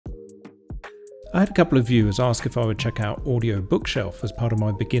I had a couple of viewers ask if I would check out AudioBookShelf as part of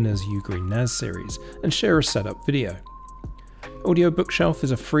my Beginner's Ugreen NAS series and share a setup video. AudioBookShelf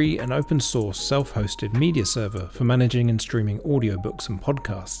is a free and open source self-hosted media server for managing and streaming audiobooks and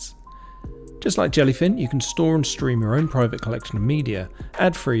podcasts. Just like Jellyfin, you can store and stream your own private collection of media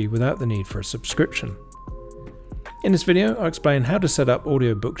ad-free without the need for a subscription. In this video, I explain how to set up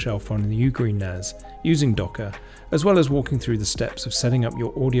AudioBookShelf on the Ugreen NAS using Docker, as well as walking through the steps of setting up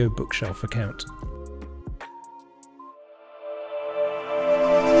your AudioBookShelf account.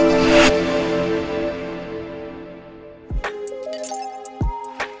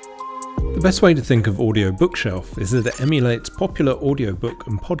 The best way to think of AudioBookShelf is that it emulates popular audiobook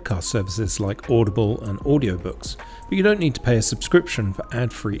and podcast services like Audible and AudioBooks, but you don't need to pay a subscription for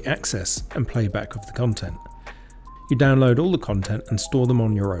ad-free access and playback of the content. You download all the content and store them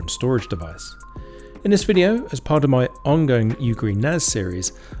on your own storage device. In this video, as part of my ongoing Ugreen NAS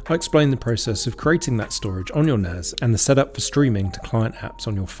series, I explain the process of creating that storage on your NAS and the setup for streaming to client apps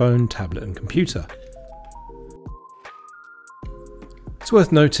on your phone, tablet and computer. It's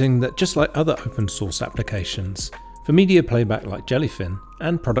worth noting that just like other open source applications, for media playback like Jellyfin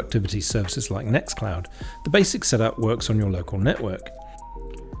and productivity services like Nextcloud, the basic setup works on your local network.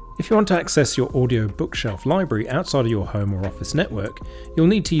 If you want to access your AudioBookShelf library outside of your home or office network, you'll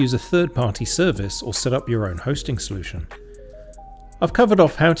need to use a third-party service or set up your own hosting solution. I've covered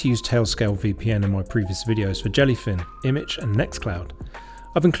off how to use Tailscale VPN in my previous videos for Jellyfin, Image and Nextcloud.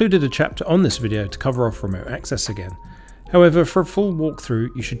 I've included a chapter on this video to cover off remote access again. However, for a full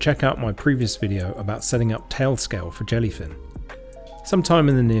walkthrough, you should check out my previous video about setting up Tailscale for Jellyfin. Sometime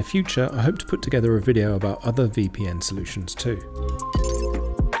in the near future, I hope to put together a video about other VPN solutions too.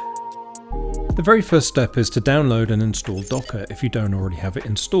 The very first step is to download and install Docker if you don't already have it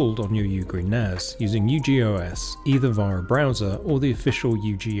installed on your Ugreen NAS using UGOS either via a browser or the official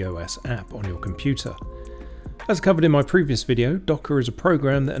UGOS app on your computer. As covered in my previous video, Docker is a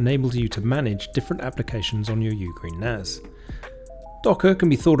program that enables you to manage different applications on your Ugreen NAS. Docker can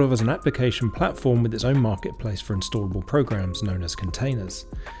be thought of as an application platform with its own marketplace for installable programs known as containers.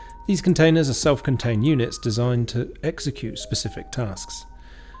 These containers are self-contained units designed to execute specific tasks.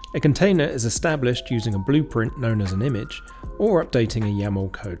 A container is established using a blueprint known as an image, or updating a YAML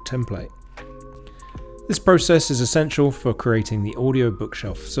code template. This process is essential for creating the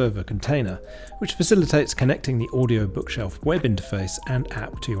AudioBookShelf server container, which facilitates connecting the AudioBookShelf web interface and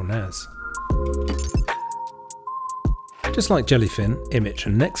app to your NAS. Just like Jellyfin, Image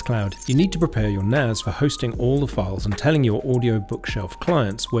and Nextcloud, you need to prepare your NAS for hosting all the files and telling your AudioBookShelf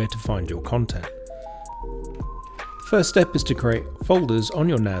clients where to find your content. The first step is to create folders on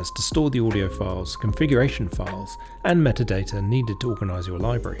your NAS to store the audio files, configuration files, and metadata needed to organize your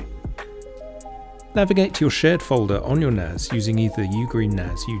library. Navigate to your shared folder on your NAS using either Ugreen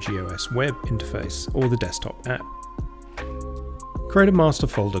NAS UGOS web interface or the desktop app. Create a master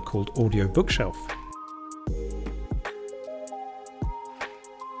folder called AudioBookShelf.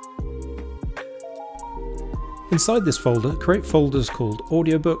 Inside this folder, create folders called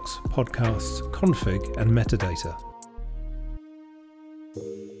Audiobooks, Podcasts, Config, and Metadata.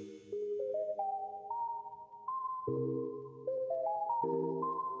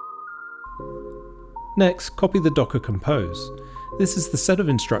 Next, copy the Docker Compose. This is the set of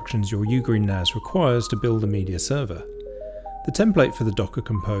instructions your Ugreen NAS requires to build a media server. The template for the Docker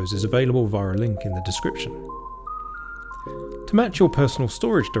Compose is available via a link in the description. To match your personal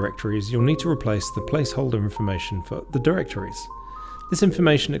storage directories, you'll need to replace the placeholder information for the directories. This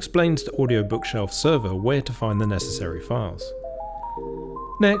information explains to AudioBookShelf server where to find the necessary files.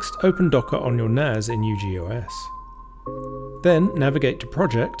 Next, open Docker on your NAS in UGOS. Then navigate to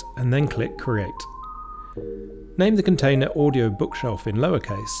Project and then click Create. Name the container AudioBookShelf in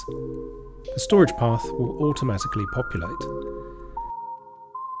lowercase. The storage path will automatically populate.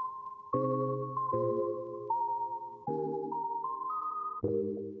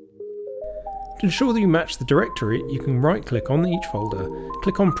 To ensure that you match the directory, you can right-click on each folder,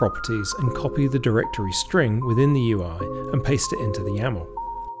 click on Properties and copy the directory string within the UI and paste it into the YAML.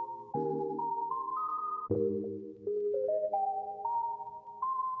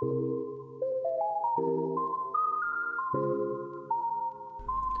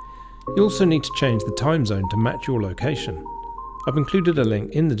 You also need to change the time zone to match your location. I've included a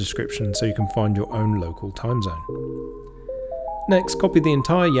link in the description so you can find your own local time zone. Next, copy the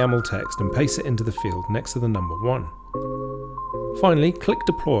entire YAML text and paste it into the field next to the number 1. Finally, click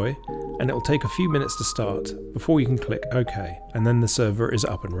Deploy and it will take a few minutes to start before you can click OK, and then the server is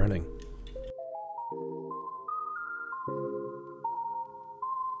up and running.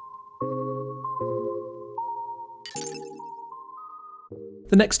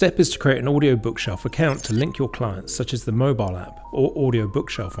 The next step is to create an AudioBookShelf account to link your clients, such as the mobile app or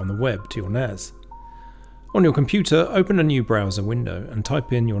AudioBookShelf on the web, to your NAS. On your computer, open a new browser window and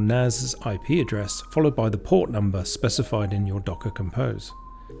type in your NAS's IP address followed by the port number specified in your Docker Compose.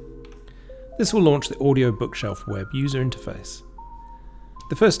 This will launch the AudioBookShelf web user interface.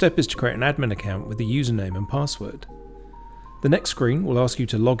 The first step is to create an admin account with a username and password. The next screen will ask you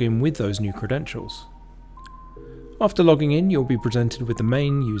to log in with those new credentials. After logging in, you'll be presented with the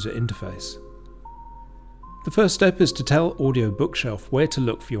main user interface. The first step is to tell AudioBookShelf where to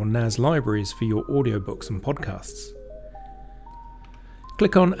look for your NAS libraries for your audiobooks and podcasts.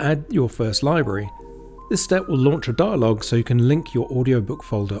 Click on Add Your First Library. This step will launch a dialog so you can link your audiobook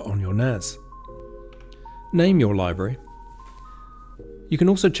folder on your NAS. Name your library. You can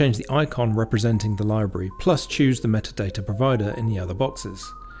also change the icon representing the library, plus choose the metadata provider in the other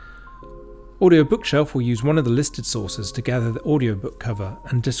boxes. AudioBookShelf will use one of the listed sources to gather the audiobook cover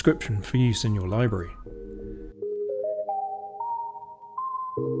and description for use in your library.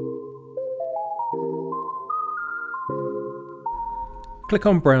 Click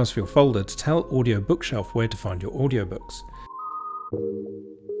on Browse for your folder to tell AudioBookShelf where to find your audiobooks.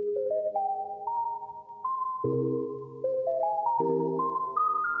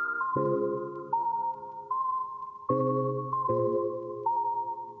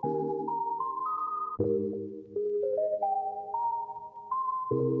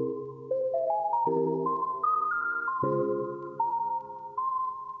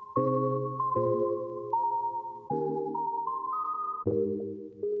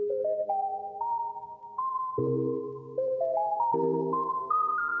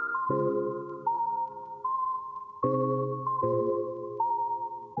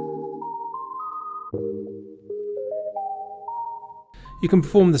 You can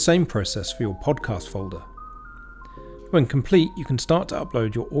perform the same process for your podcast folder. When complete, you can start to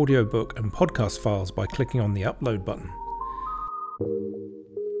upload your audiobook and podcast files by clicking on the Upload button.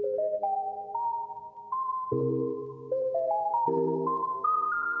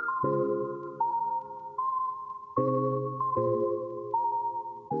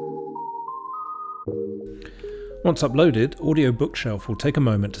 Once uploaded, AudioBookShelf will take a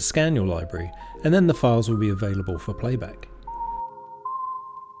moment to scan your library, and then the files will be available for playback.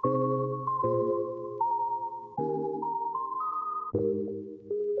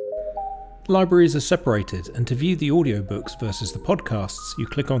 Libraries are separated, and to view the audiobooks versus the podcasts, you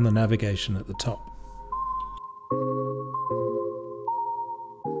click on the navigation at the top.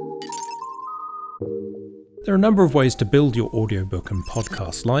 There are a number of ways to build your audiobook and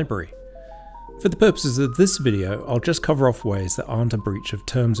podcast library. For the purposes of this video, I'll just cover off ways that aren't a breach of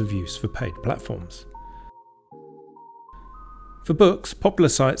terms of use for paid platforms. For books, popular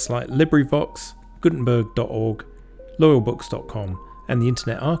sites like LibriVox, Gutenberg.org, loyalbooks.com, and the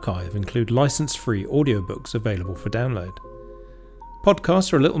Internet Archive include license-free audiobooks available for download.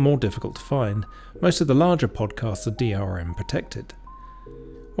 Podcasts are a little more difficult to find. Most of the larger podcasts are DRM protected.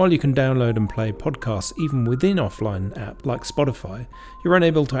 While you can download and play podcasts even within offline app like Spotify, you're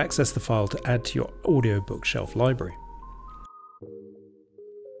unable to access the file to add to your AudioBookShelf library.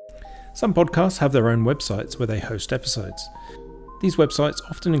 Some podcasts have their own websites where they host episodes. These websites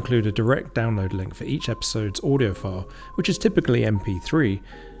often include a direct download link for each episode's audio file, which is typically MP3.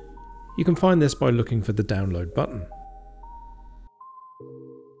 You can find this by looking for the download button.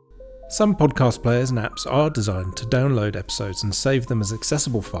 Some podcast players and apps are designed to download episodes and save them as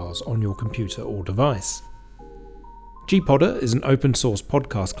accessible files on your computer or device. Gpodder is an open source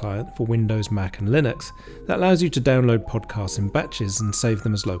podcast client for Windows, Mac and Linux that allows you to download podcasts in batches and save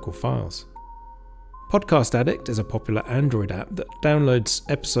them as local files. Podcast Addict is a popular Android app that downloads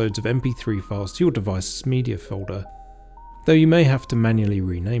episodes of MP3 files to your device's media folder, though you may have to manually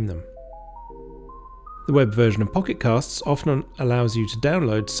rename them. The web version of Pocket Casts often allows you to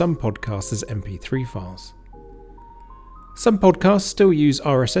download some podcasts as MP3 files. Some podcasts still use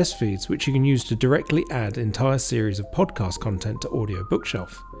RSS feeds, which you can use to directly add entire series of podcast content to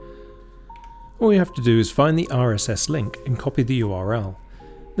AudioBookShelf. All you have to do is find the RSS link and copy the URL.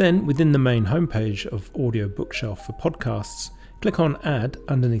 Then, within the main homepage of AudioBookShelf for podcasts, click on Add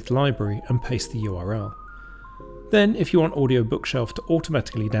underneath Library and paste the URL. Then, if you want AudioBookShelf to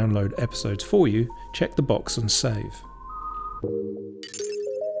automatically download episodes for you, check the box and save.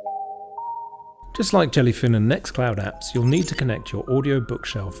 Just like Jellyfin and Nextcloud apps, you'll need to connect your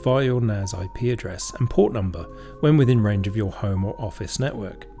AudioBookShelf via your NAS IP address and port number when within range of your home or office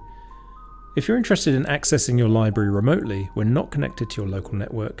network. If you're interested in accessing your library remotely when not connected to your local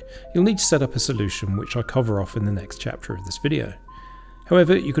network, you'll need to set up a solution which I cover off in the next chapter of this video.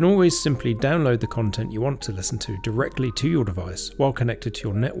 However, you can always simply download the content you want to listen to directly to your device while connected to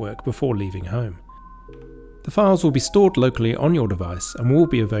your network before leaving home. The files will be stored locally on your device and will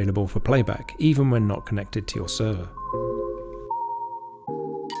be available for playback even when not connected to your server.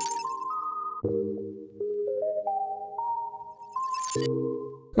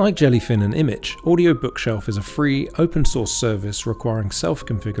 Like Jellyfin and Image, AudioBookShelf is a free, open source service requiring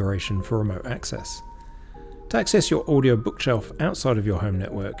self-configuration for remote access. To access your AudioBookShelf outside of your home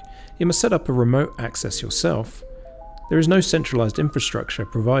network, you must set up a remote access yourself. There is no centralized infrastructure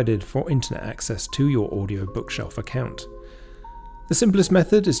provided for internet access to your AudioBookShelf account. The simplest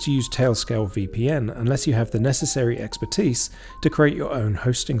method is to use Tailscale VPN unless you have the necessary expertise to create your own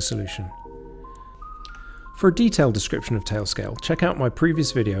hosting solution. For a detailed description of Tailscale, check out my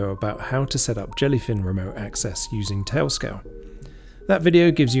previous video about how to set up Jellyfin remote access using Tailscale. That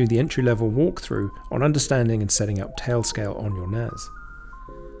video gives you the entry-level walkthrough on understanding and setting up Tailscale on your NAS.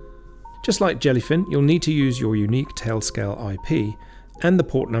 Just like Jellyfin, you'll need to use your unique Tailscale IP and the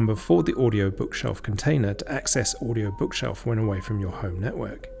port number for the AudioBookShelf container to access AudioBookShelf when away from your home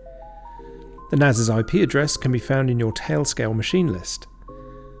network. The NAS's IP address can be found in your Tailscale machine list.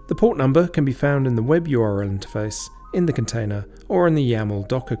 The port number can be found in the web URL interface, in the container, or in the YAML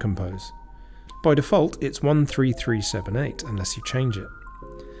Docker compose. By default, it's 13378 unless you change it.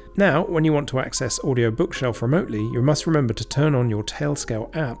 Now, when you want to access AudioBookShelf remotely, you must remember to turn on your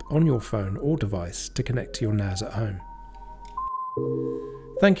Tailscale app on your phone or device to connect to your NAS at home.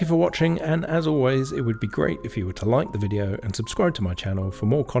 Thank you for watching, and as always, it would be great if you were to like the video and subscribe to my channel for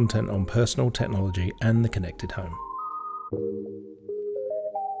more content on personal technology and the connected home.